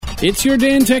It's your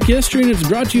day in tech history, and it's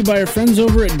brought to you by our friends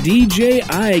over at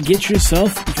DJI. Get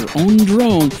yourself your own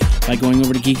drone by going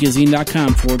over to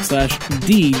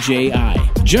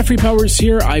geekazine.com/DJI. Jeffrey Powers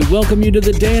here. I welcome you to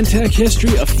the Day in Tech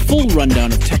History, a full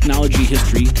rundown of technology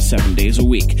history 7 days a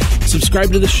week.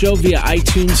 Subscribe to the show via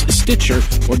iTunes, Stitcher,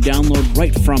 or download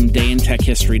right from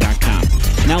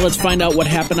dayintechhistory.com. Now let's find out what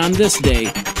happened on this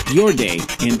day, your day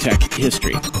in tech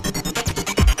history.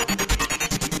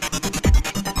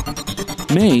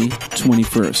 May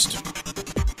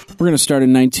 21st. We're going to start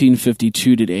in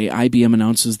 1952 today. IBM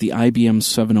announces the IBM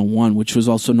 701, which was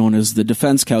also known as the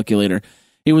Defense Calculator.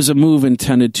 It was a move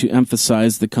intended to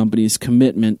emphasize the company's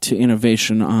commitment to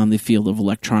innovation on the field of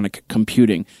electronic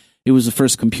computing. It was the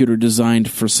first computer designed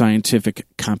for scientific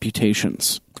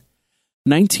computations.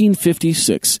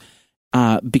 1956.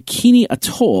 Bikini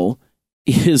Atoll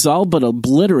is all but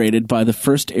obliterated by the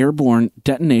first airborne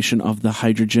detonation of the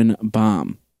hydrogen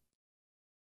bomb.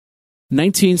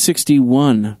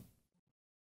 1961.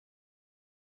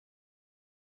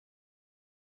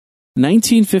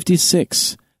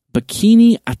 1956.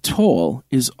 Bikini Atoll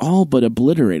is all but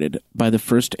obliterated by the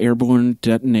first airborne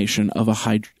detonation of a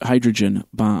hydrogen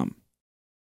bomb.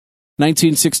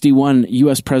 1961.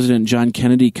 U.S. President John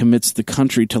Kennedy commits the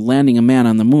country to landing a man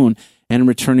on the moon and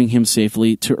returning him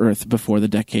safely to Earth before the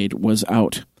decade was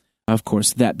out. Of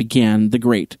course, that began the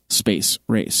Great Space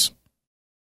Race.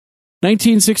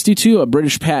 1962, a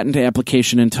British patent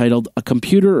application entitled A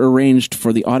Computer Arranged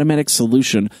for the Automatic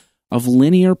Solution of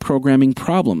Linear Programming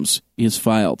Problems is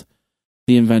filed.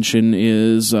 The invention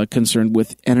is concerned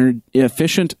with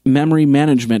efficient memory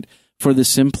management for the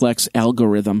simplex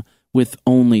algorithm with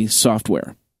only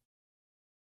software.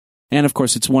 And of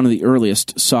course, it's one of the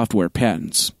earliest software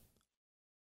patents.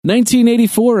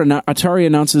 1984, Atari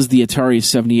announces the Atari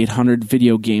 7800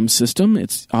 video game system.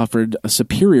 It's offered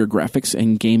superior graphics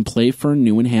and gameplay for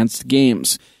new enhanced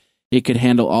games. It could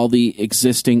handle all the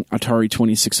existing Atari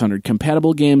 2600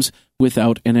 compatible games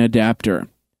without an adapter.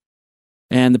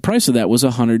 And the price of that was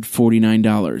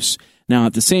 $149. Now,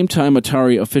 at the same time,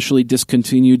 Atari officially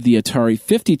discontinued the Atari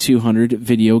 5200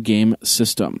 video game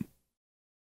system.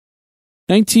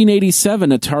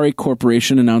 1987, Atari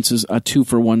Corporation announces a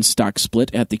 2-for-1 stock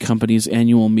split at the company's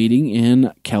annual meeting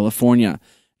in California.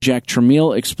 Jack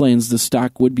Tramiel explains the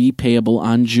stock would be payable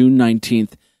on June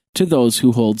 19th to those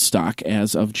who hold stock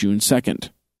as of June 2nd.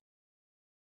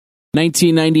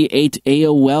 1998,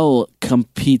 AOL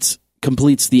completes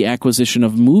the acquisition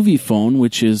of MoviePhone,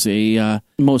 which is a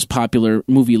most popular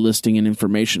movie listing and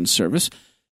information service.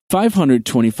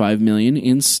 $525 million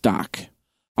in stock.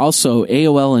 Also,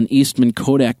 AOL and Eastman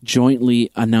Kodak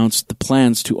jointly announced the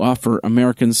plans to offer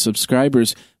American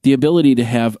subscribers the ability to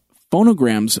have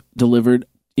phonograms delivered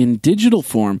in digital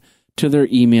form to their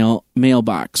email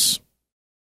mailbox.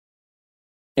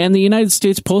 And the United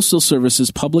States Postal Service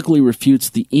publicly refutes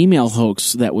the email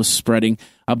hoax that was spreading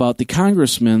about the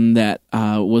congressman that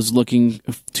was looking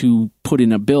to put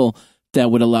in a bill that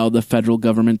would allow the federal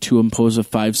government to impose a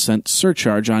 5-cent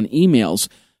surcharge on emails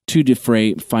to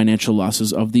defray financial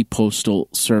losses of the Postal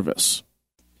Service.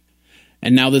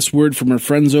 And now this word from our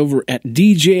friends over at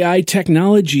DJI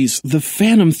Technologies. The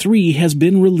Phantom 3 has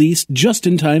been released just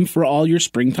in time for all your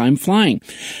springtime flying.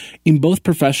 In both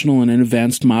professional and in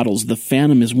advanced models, the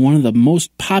Phantom is one of the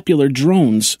most popular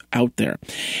drones out there.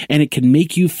 And it can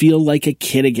make you feel like a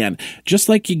kid again, just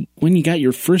like when you got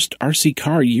your first RC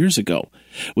car years ago.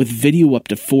 With video up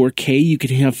to 4K, you can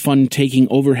have fun taking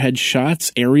overhead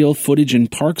shots, aerial footage in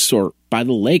parks or by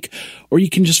the lake, or you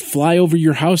can just fly over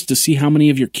your house to see how many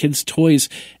of your kids' toys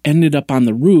ended up on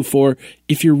the roof, or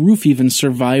if your roof even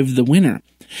survived the winter.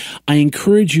 I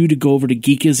encourage you to go over to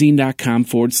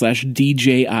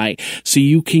geekazine.com/DJI so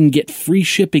you can get free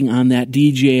shipping on that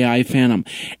DJI Phantom,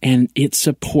 and it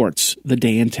supports the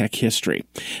Day in Tech History.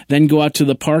 Then go out to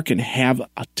the park and have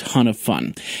a ton of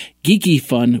fun. Geeky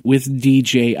fun with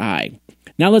DJI.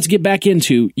 Now let's get back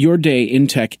into your Day in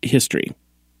Tech History.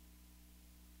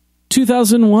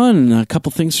 2001, a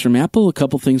couple things from Apple, a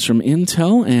couple things from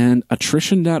Intel, and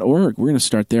attrition.org. We're going to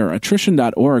start there.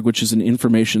 Attrition.org, which is an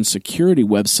information security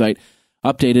website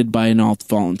updated by an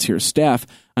alt-volunteer staff,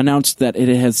 announced that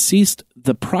it has ceased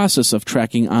the process of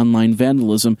tracking online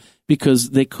vandalism because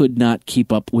they could not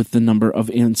keep up with the number of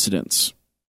incidents.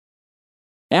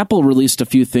 Apple released a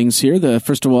few things here.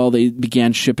 First of all, they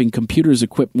began shipping computers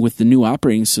equipped with the new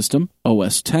operating system,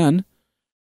 OS X.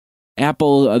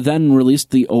 Apple then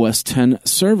released the OS X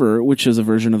server, which is a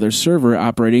version of their server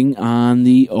operating on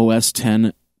the OS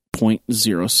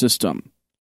 10.0 system.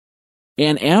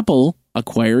 And Apple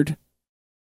acquired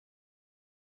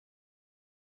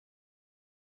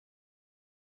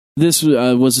This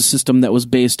was a system that was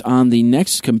based on the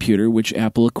NeXT computer, which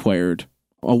Apple acquired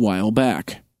a while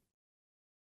back.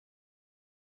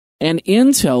 And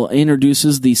Intel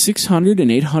introduces the 600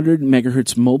 and 800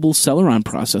 megahertz mobile Celeron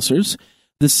processors,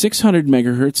 the 600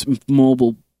 megahertz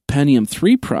mobile Pentium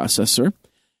 3 processor,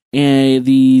 and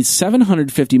the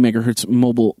 750 megahertz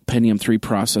mobile Pentium 3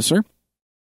 processor,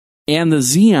 and the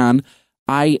Xeon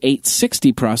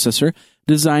i860 processor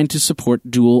designed to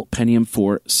support dual Pentium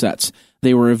 4 sets.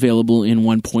 They were available in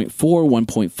 1.4,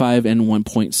 1.5, and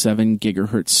 1.7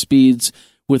 gigahertz speeds,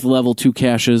 with level 2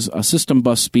 caches, a system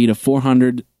bus speed of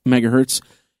 400 megahertz,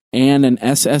 and an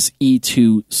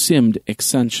SSE2 SIMD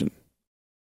extension.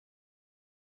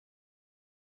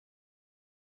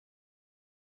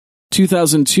 In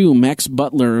 2002, Max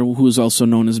Butler, who is also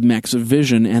known as Max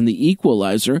Vision and the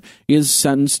Equalizer, is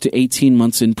sentenced to 18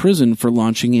 months in prison for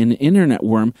launching an internet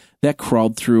worm that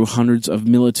crawled through hundreds of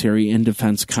military and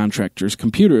defense contractors'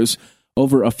 computers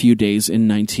over a few days in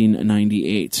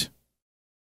 1998.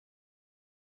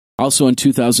 Also in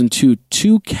 2002,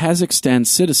 two Kazakhstan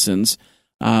citizens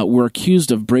were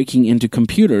accused of breaking into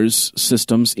computers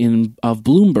systems of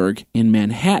Bloomberg in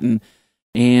Manhattan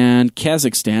and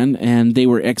Kazakhstan, and they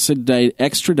were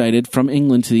extradited from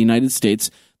England to the United States.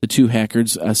 The two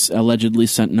hackers allegedly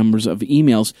sent numbers of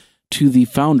emails to the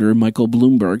founder, Michael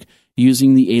Bloomberg,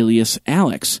 using the alias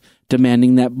Alex,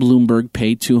 demanding that Bloomberg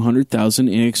pay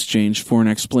 $200,000 in exchange for an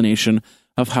explanation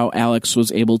of how Alex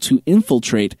was able to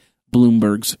infiltrate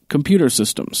Bloomberg's computer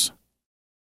systems.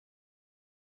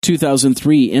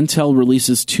 2003, Intel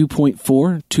releases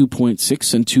 2.4,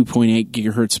 2.6, and 2.8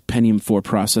 gigahertz Pentium 4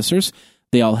 processors.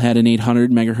 They all had an 800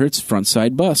 megahertz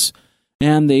front-side bus,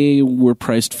 and they were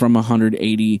priced from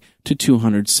 $180 to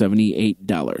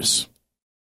 $278.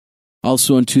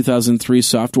 Also in 2003,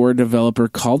 software developer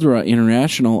Caldera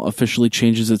International officially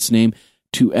changes its name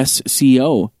to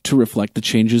SCO to reflect the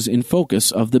changes in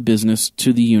focus of the business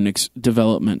to the Unix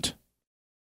development.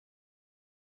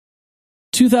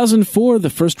 2004, the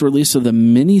first release of the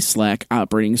Mini-Slack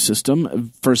operating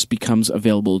system first becomes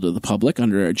available to the public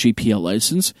under a GPL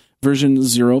license, version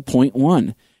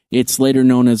 0.1. It's later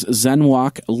known as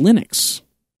ZenWalk Linux.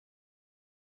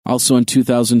 Also in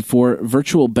 2004,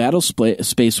 Virtual Battle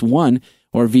Space 1,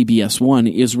 or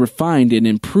VBS1, is refined and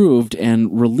improved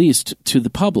and released to the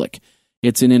public.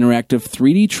 It's an interactive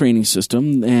 3D training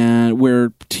system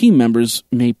where team members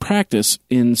may practice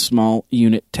in small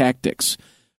unit tactics,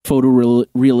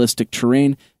 photorealistic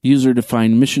terrain,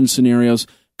 user-defined mission scenarios,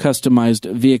 customized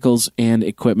vehicles and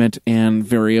equipment, and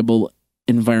variable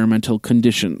environmental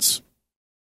conditions.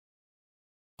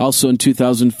 Also in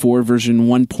 2004, version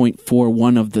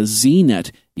 1.41 of the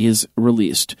ZNet is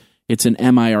released. It's an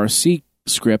MIRC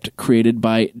script created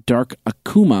by Dark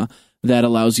Akuma that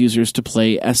allows users to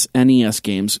play SNES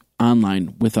games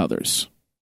online with others.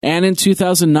 And in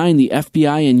 2009, the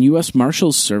FBI and U.S.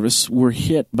 Marshals Service were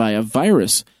hit by a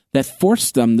virus that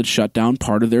forced them to shut down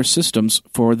part of their systems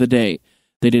for the day.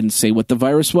 They didn't say what the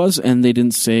virus was, and they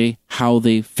didn't say how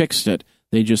they fixed it.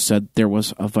 They just said there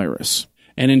was a virus.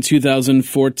 And in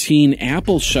 2014,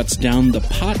 Apple shuts down the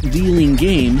pot-dealing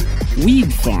game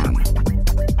Weed Farm.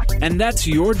 And that's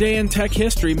your Day in Tech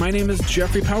History. My name is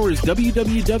Jeffrey Powers,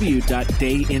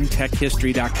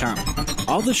 www.dayintechhistory.com.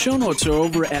 All the show notes are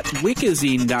over at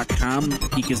wikizine.com,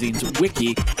 Geekazine's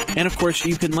wiki. And of course,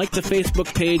 you can like the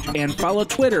Facebook page and follow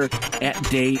Twitter at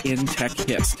Day in Tech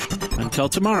Hist. Until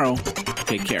tomorrow,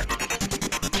 take care.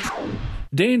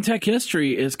 Day in Tech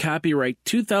History is copyright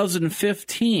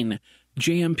 2015,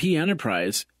 JMP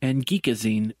Enterprise and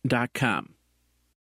Geekazine.com.